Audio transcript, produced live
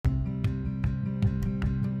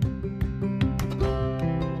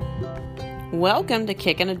Welcome to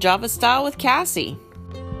Kicking a Java Style with Cassie.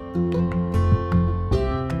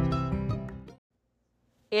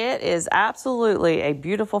 It is absolutely a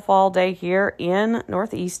beautiful fall day here in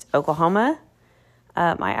Northeast Oklahoma.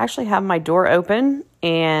 I actually have my door open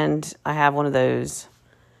and I have one of those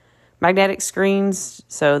magnetic screens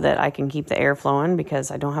so that I can keep the air flowing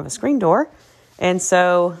because I don't have a screen door. And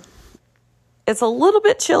so it's a little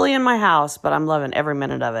bit chilly in my house, but I'm loving every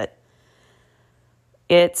minute of it.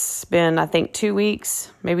 It's been, I think, 2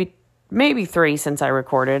 weeks, maybe 3 since I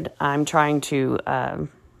recorded. I'm trying to,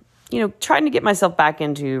 trying to get myself back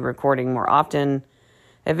into recording more often.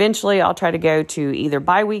 Eventually, I'll try to go to either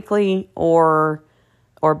bi-weekly or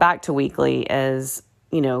back to weekly as,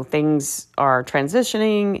 things are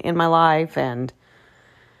transitioning in my life and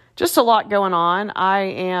just a lot going on. I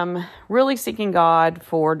am really seeking God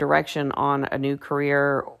for direction on a new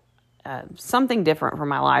career, something different for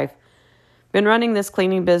my life. Been running this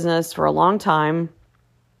cleaning business for a long time.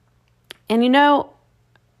 And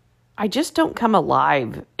I just don't come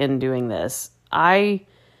alive in doing this. I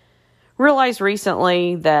realized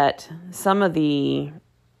recently that some of the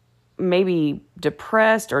maybe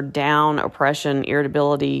depressed or down oppression,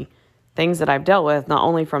 irritability, things that I've dealt with, not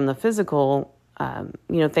only from the physical,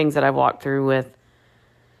 things that I've walked through with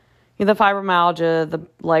the fibromyalgia, the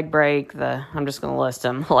leg break, I'm just going to list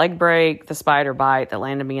them, leg break, the spider bite that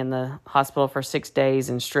landed me in the hospital for 6 days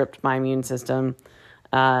and stripped my immune system,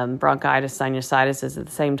 bronchitis, sinusitis at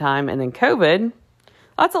the same time, and then COVID.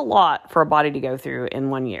 That's a lot for a body to go through in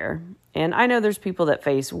 1 year. And I know there's people that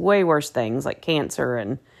face way worse things like cancer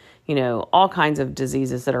and, all kinds of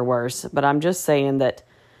diseases that are worse. But I'm just saying that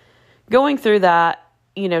going through that,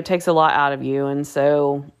 takes a lot out of you. And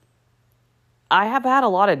so I have had a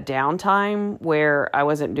lot of downtime where I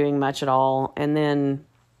wasn't doing much at all. And then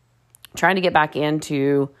trying to get back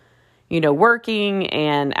into, working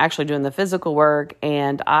and actually doing the physical work.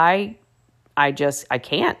 And I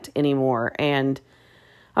can't anymore. And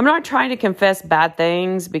I'm not trying to confess bad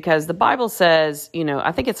things because the Bible says,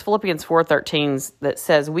 I think it's Philippians 4:13 that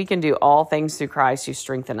says we can do all things through Christ who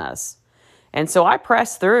strengthen us. And so I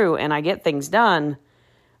press through and I get things done,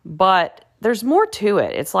 but there's more to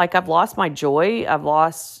it. It's like I've lost my joy. I've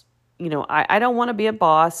lost, I don't want to be a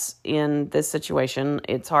boss in this situation.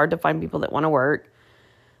 It's hard to find people that want to work.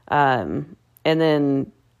 And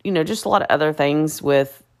then, just a lot of other things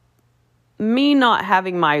with me not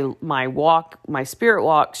having my spirit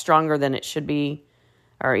walk stronger than it should be,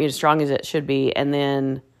 or as strong as it should be. And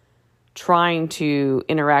then trying to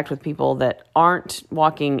interact with people that aren't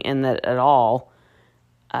walking in that at all.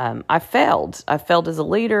 I failed. I failed as a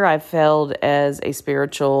leader. I failed as a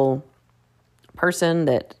spiritual person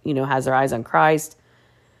that, has their eyes on Christ.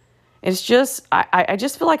 It's just, I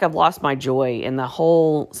just feel like I've lost my joy in the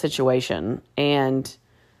whole situation. And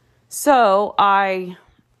so I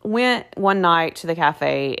went one night to the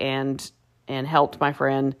cafe and helped my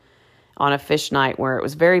friend on a fish night where it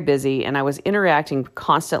was very busy and I was interacting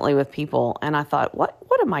constantly with people. And I thought,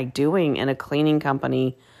 what am I doing in a cleaning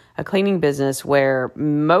company, a cleaning business where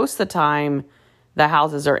most of the time the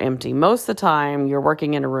houses are empty. Most of the time you're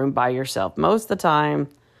working in a room by yourself. Most of the time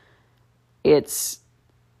it's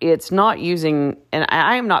not using, and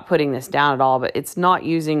I am not putting this down at all, but it's not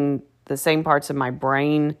using the same parts of my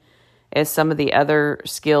brain as some of the other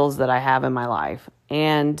skills that I have in my life.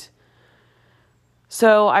 And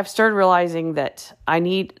so I've started realizing that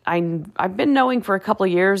I've been knowing for a couple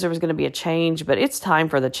of years there was going to be a change, but it's time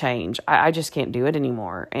for the change. I just can't do it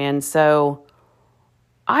anymore. And so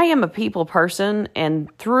I am a people person, and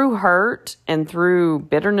through hurt and through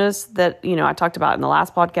bitterness that, I talked about in the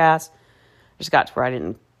last podcast, I just got to where I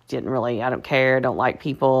don't care, don't like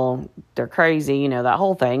people, they're crazy, that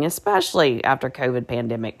whole thing, especially after COVID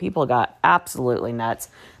pandemic. People got absolutely nuts.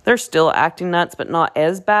 They're still acting nuts, but not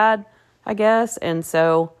as bad, I guess. And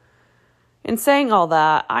so in saying all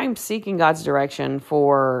that, I'm seeking God's direction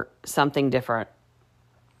for something different.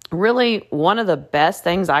 Really, one of the best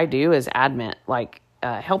things I do is admin, like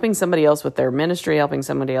helping somebody else with their ministry, helping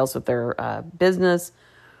somebody else with their business,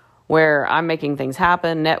 where I'm making things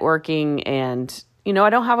happen, networking, and I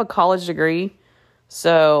don't have a college degree,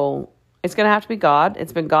 so it's going to have to be God.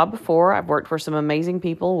 It's been God before. I've worked for some amazing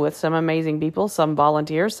people, with some amazing people, some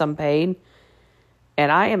volunteers, some paid.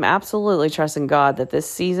 And I am absolutely trusting God that this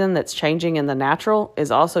season that's changing in the natural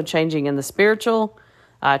is also changing in the spiritual,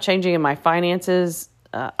 changing in my finances.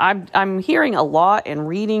 I'm hearing a lot and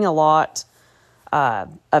reading a lot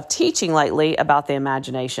of teaching lately about the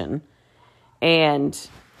imagination. And,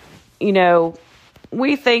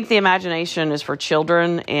 we think the imagination is for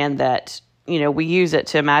children and that, we use it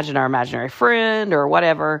to imagine our imaginary friend or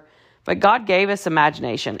whatever. But God gave us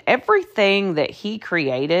imagination. Everything that he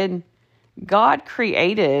created, God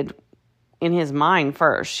created in his mind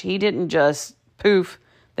first. He didn't just poof,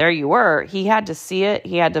 there you were. He had to see it.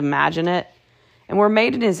 He had to imagine it. And we're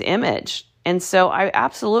made in his image. And so I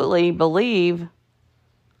absolutely believe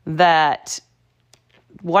that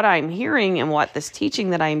what I'm hearing and what this teaching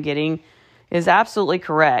that I'm getting is absolutely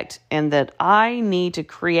correct. And that I need to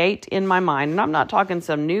create in my mind. And I'm not talking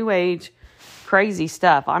some new age crazy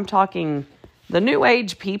stuff. I'm talking the new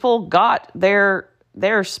age people got their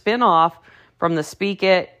spin-off from the speak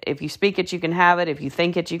it. If you speak it, you can have it. If you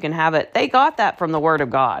think it, you can have it. They got that from the Word of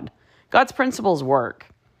God. God's principles work.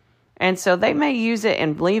 And so they may use it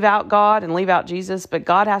and leave out God and leave out Jesus, but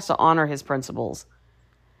God has to honor his principles.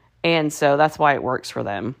 And so that's why it works for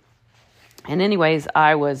them. And anyways,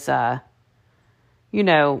 I was,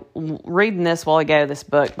 reading this while ago, this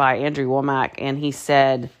book by Andrew Womack, and he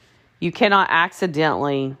said, you cannot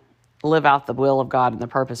accidentally live out the will of God and the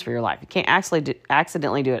purpose for your life. You can't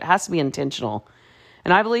accidentally do it. It has to be intentional.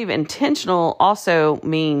 And I believe intentional also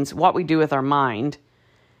means what we do with our mind.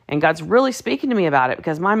 And God's really speaking to me about it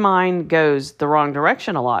because my mind goes the wrong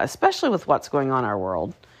direction a lot, especially with what's going on in our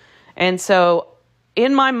world. And so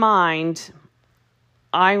in my mind,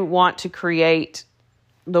 I want to create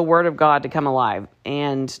the Word of God to come alive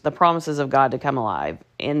and the promises of God to come alive.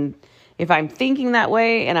 And if I'm thinking that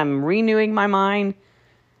way and I'm renewing my mind,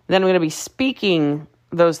 then I'm going to be speaking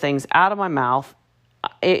those things out of my mouth.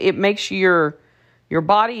 It makes your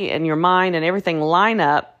body and your mind and everything line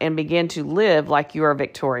up and begin to live like you are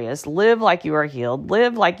victorious, live like you are healed,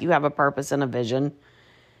 live like you have a purpose and a vision.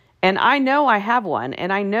 And I know I have one,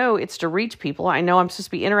 and I know it's to reach people. I know I'm supposed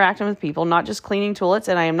to be interacting with people, not just cleaning toilets,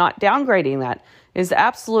 and I am not downgrading that. It is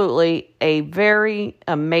absolutely a very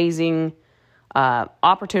amazing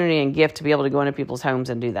opportunity and gift to be able to go into people's homes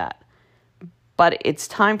and do that. But it's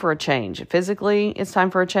time for a change. Physically, it's time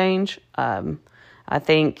for a change. I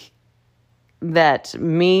think that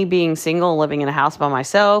me being single, living in a house by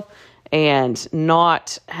myself, and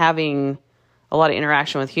not having a lot of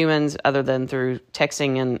interaction with humans other than through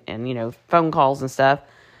texting and phone calls and stuff,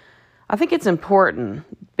 I think it's important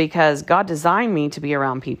because God designed me to be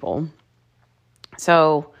around people.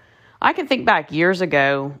 So I can think back years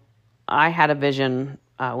ago, I had a vision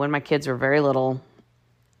when my kids were very little.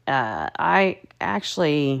 I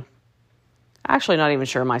actually not even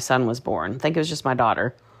sure my son was born. I think it was just my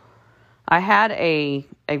daughter. I had a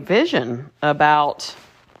vision about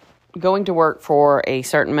going to work for a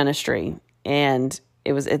certain ministry, and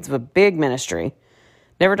it's a big ministry.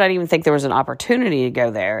 Never did I even think there was an opportunity to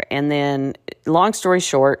go there. And then, long story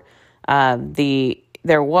short, I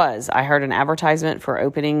heard an advertisement for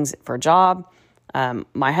openings for a job.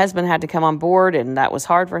 My husband had to come on board, and that was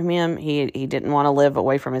hard for him. He didn't want to live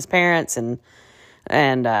away from his parents, and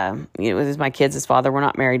with my kids, his father, we're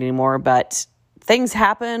not married anymore, but things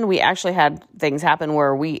happened. We actually had things happen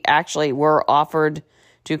where we actually were offered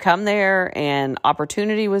to come there, and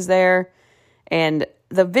opportunity was there, and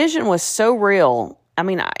the vision was so real. I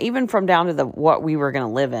mean, even from down to what we were going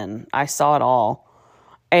to live in, I saw it all.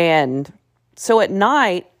 And so at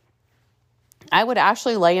night, I would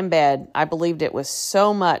actually lay in bed. I believed it was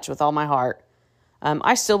so much with all my heart.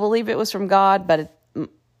 I still believe it was from God, but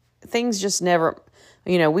things just never,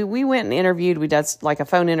 we went and interviewed. We did like a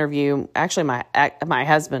phone interview. Actually, my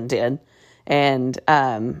husband did. And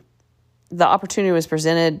the opportunity was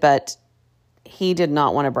presented, but he did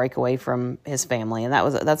not want to break away from his family. And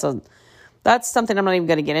that's something I'm not even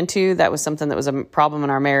going to get into. That was something that was a problem in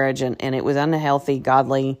our marriage, and it was an unhealthy,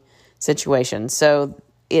 godly situation. So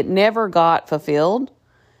it never got fulfilled.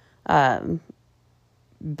 But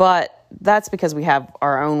that's because we have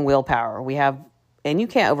our own willpower. And you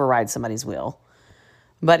can't override somebody's will.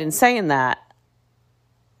 But in saying that,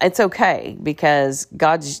 it's okay because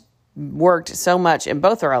God's worked so much in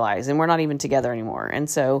both of our lives, and we're not even together anymore. And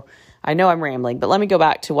so I know I'm rambling, but let me go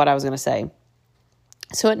back to what I was going to say.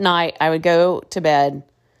 So at night, I would go to bed,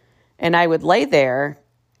 and I would lay there,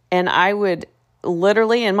 and I would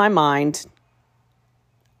literally, in my mind,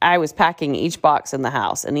 I was packing each box in the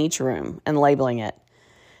house, in each room, and labeling it.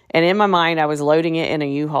 And in my mind, I was loading it in a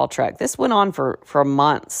U-Haul truck. This went on for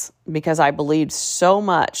months because I believed so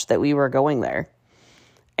much that we were going there.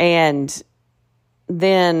 And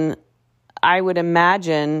then I would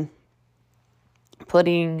imagine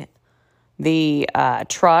putting the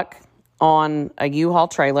truck on a U-Haul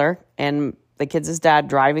trailer and the kids' dad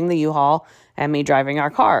driving the U-Haul and me driving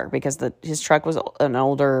our car because his truck was an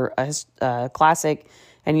older classic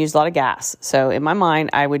and used a lot of gas. So in my mind,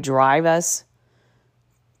 I would drive us,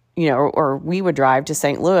 or we would drive to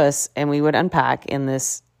St. Louis, and we would unpack in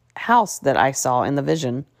this house that I saw in the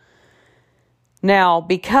vision. Now,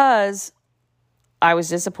 because I was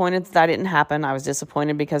disappointed that didn't happen, I was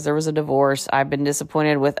disappointed because there was a divorce, I've been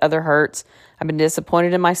disappointed with other hurts, I've been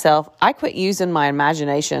disappointed in myself, I quit using my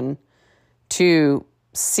imagination to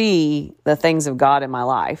see the things of God in my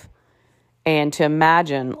life and to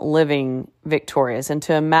imagine living victorious and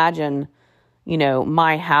to imagine,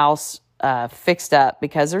 my house fixed up,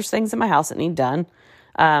 because there's things in my house that need done.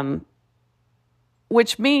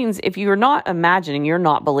 Which means if you're not imagining, you're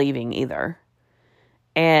not believing either.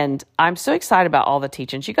 And I'm so excited about all the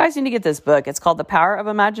teachings. You guys need to get this book. It's called The Power of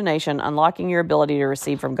Imagination, Unlocking Your Ability to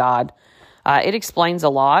Receive from God. It explains a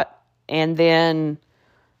lot. And then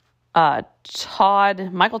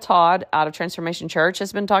Michael Todd out of Transformation Church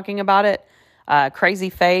has been talking about it. Crazy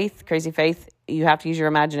Faith, you have to use your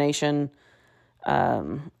imagination.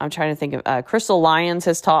 I'm trying to think of, Crystal Lyons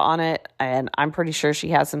has taught on it, and I'm pretty sure she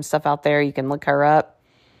has some stuff out there. You can look her up.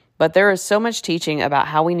 But there is so much teaching about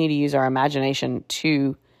how we need to use our imagination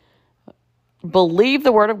to believe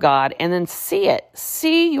the word of God and then see it.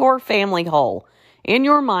 See your family whole. In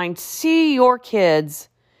your mind, see your kids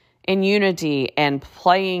in unity and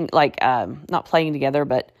playing, not playing together,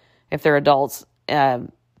 but if they're adults,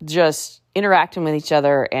 just interacting with each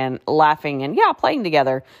other and laughing and, playing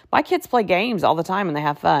together. My kids play games all the time and they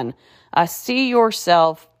have fun. See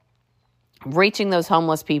yourself reaching those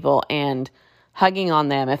homeless people and hugging on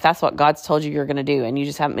them if that's what God's told you you're going to do and you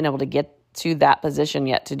just haven't been able to get to that position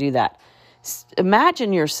yet to do that.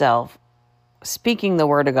 Imagine yourself speaking the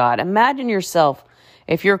word of God. Imagine yourself,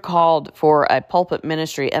 if you're called for a pulpit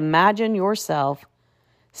ministry, imagine yourself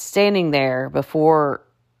standing there before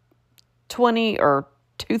 20 or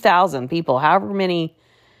 2,000 people, however many,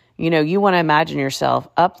 you want to imagine yourself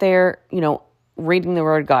up there, reading the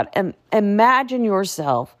word of God. Imagine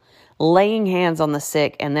yourself laying hands on the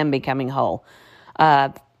sick and then becoming whole.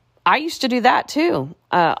 I used to do that too.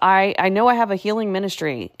 I know I have a healing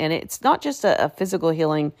ministry, and it's not just a physical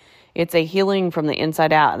healing. It's a healing from the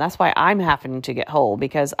inside out. And that's why I'm having to get whole,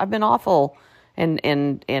 because I've been awful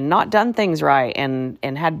and not done things right and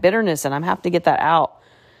had bitterness, and I'm having to get that out.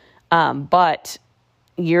 But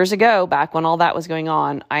years ago, back when all that was going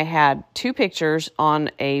on, I had 2 pictures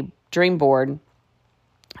on a dream board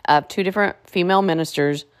of 2 different female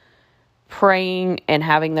ministers praying and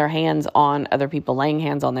having their hands on other people, laying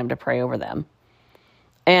hands on them to pray over them.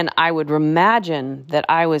 And I would imagine that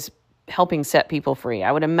I was helping set people free.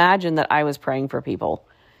 I would imagine that I was praying for people.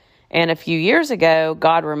 And a few years ago,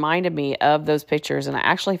 God reminded me of those pictures, and I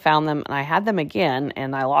actually found them, and I had them again,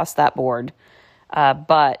 and I lost that board.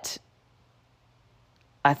 But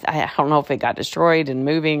I don't know if it got destroyed and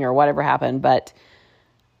moving or whatever happened, but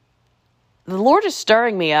the Lord is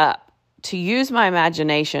stirring me up to use my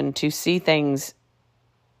imagination to see things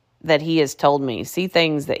that he has told me, see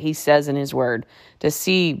things that he says in his word, to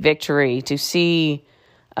see victory, to see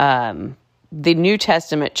the New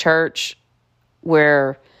Testament church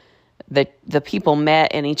where the people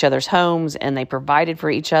met in each other's homes and they provided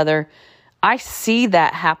for each other. I see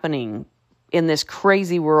that happening in this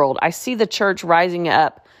crazy world. I see the church rising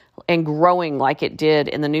up and growing like it did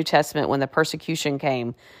in the New Testament when the persecution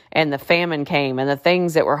came and the famine came and the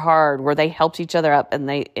things that were hard, where they helped each other up and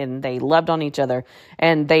they loved on each other,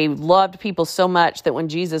 and they loved people so much that when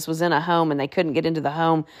Jesus was in a home and they couldn't get into the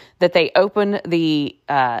home, that they opened the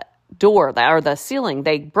door or the ceiling.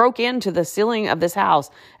 They broke into the ceiling of this house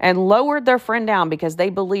and lowered their friend down because they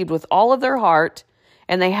believed with all of their heart.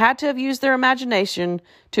 And they had to have used their imagination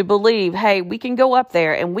to believe, hey, we can go up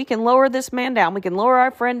there and we can lower this man down. We can lower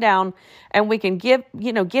our friend down and we can get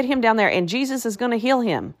him down there, and Jesus is going to heal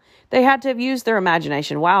him. They had to have used their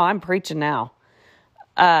imagination. Wow, I'm preaching now.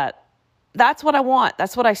 That's what I want.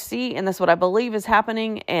 That's what I see, and that's what I believe is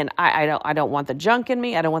happening. And I don't want the junk in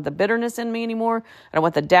me. I don't want the bitterness in me anymore. I don't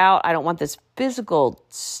want the doubt. I don't want this physical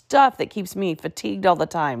stuff that keeps me fatigued all the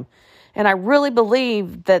time. And I really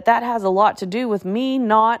believe that has a lot to do with me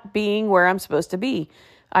not being where I'm supposed to be.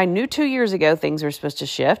 I knew 2 years ago things were supposed to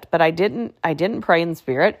shift, but I didn't pray in the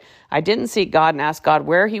Spirit. I didn't seek God and ask God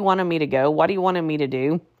where he wanted me to go, what he wanted me to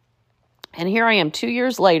do. And here I am 2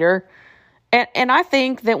 years later. And I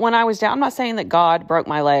think that when I was down, I'm not saying that God broke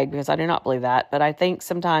my leg, because I do not believe that, but I think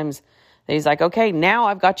sometimes that he's like, okay, now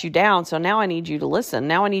I've got you down, so now I need you to listen.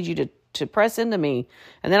 Now I need you to press into me.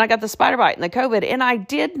 And then I got the spider bite and the COVID, and I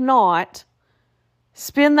did not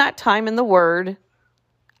spend that time in the Word.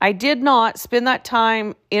 I did not spend that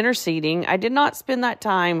time interceding. I did not spend that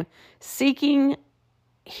time seeking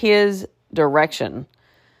his direction.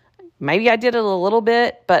 Maybe I did it a little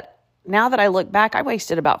bit, but now that I look back, I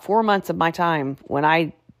wasted about 4 months of my time when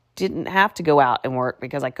I didn't have to go out and work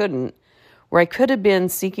because I couldn't, where I could have been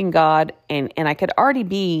seeking God, and I could already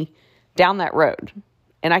be down that road.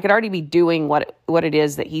 And I could already be doing what it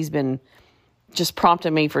is that he's been just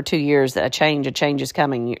prompting me for 2 years, that a change is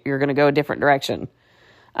coming. You're going to go a different direction.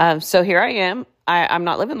 So here I am. I'm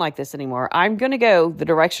not living like this anymore. I'm going to go the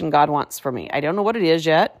direction God wants for me. I don't know what it is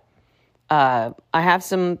yet. I have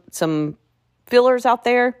some fillers out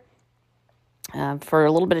there for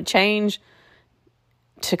a little bit of change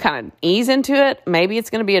to kind of ease into it. Maybe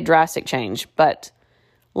it's going to be a drastic change, but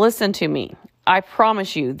listen to me. I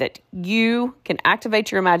promise you that you can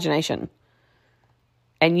activate your imagination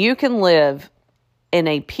and you can live in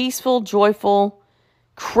a peaceful, joyful,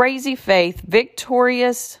 crazy faith,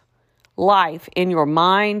 victorious life in your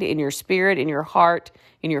mind, in your spirit, in your heart,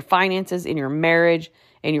 in your finances, in your marriage,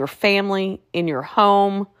 in your family, in your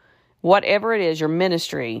home, whatever it is, your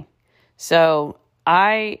ministry. So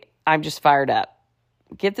I'm just fired up.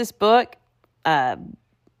 Get this book. I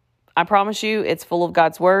promise you it's full of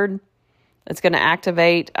God's word. It's going to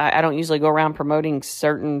activate. I don't usually go around promoting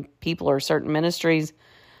certain people or certain ministries.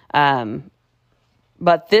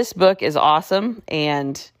 But this book is awesome,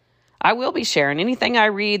 and I will be sharing anything I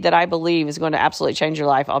read that I believe is going to absolutely change your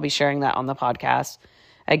life. I'll be sharing that on the podcast.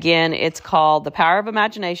 Again, it's called The Power of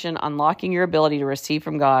Imagination, Unlocking Your Ability to Receive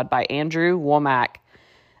from God by Andrew Wommack.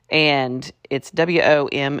 And it's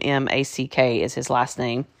Wommack is his last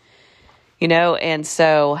name. And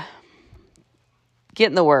so get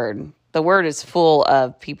in the Word. The Word is full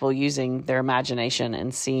of people using their imagination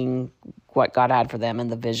and seeing what God had for them in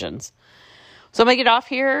the visions. So I'm going to get off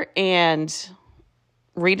here and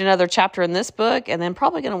read another chapter in this book, and then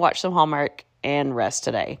probably going to watch some Hallmark and rest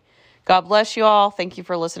today. God bless you all. Thank you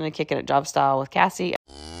for listening to Kicking It Job Style with Cassie.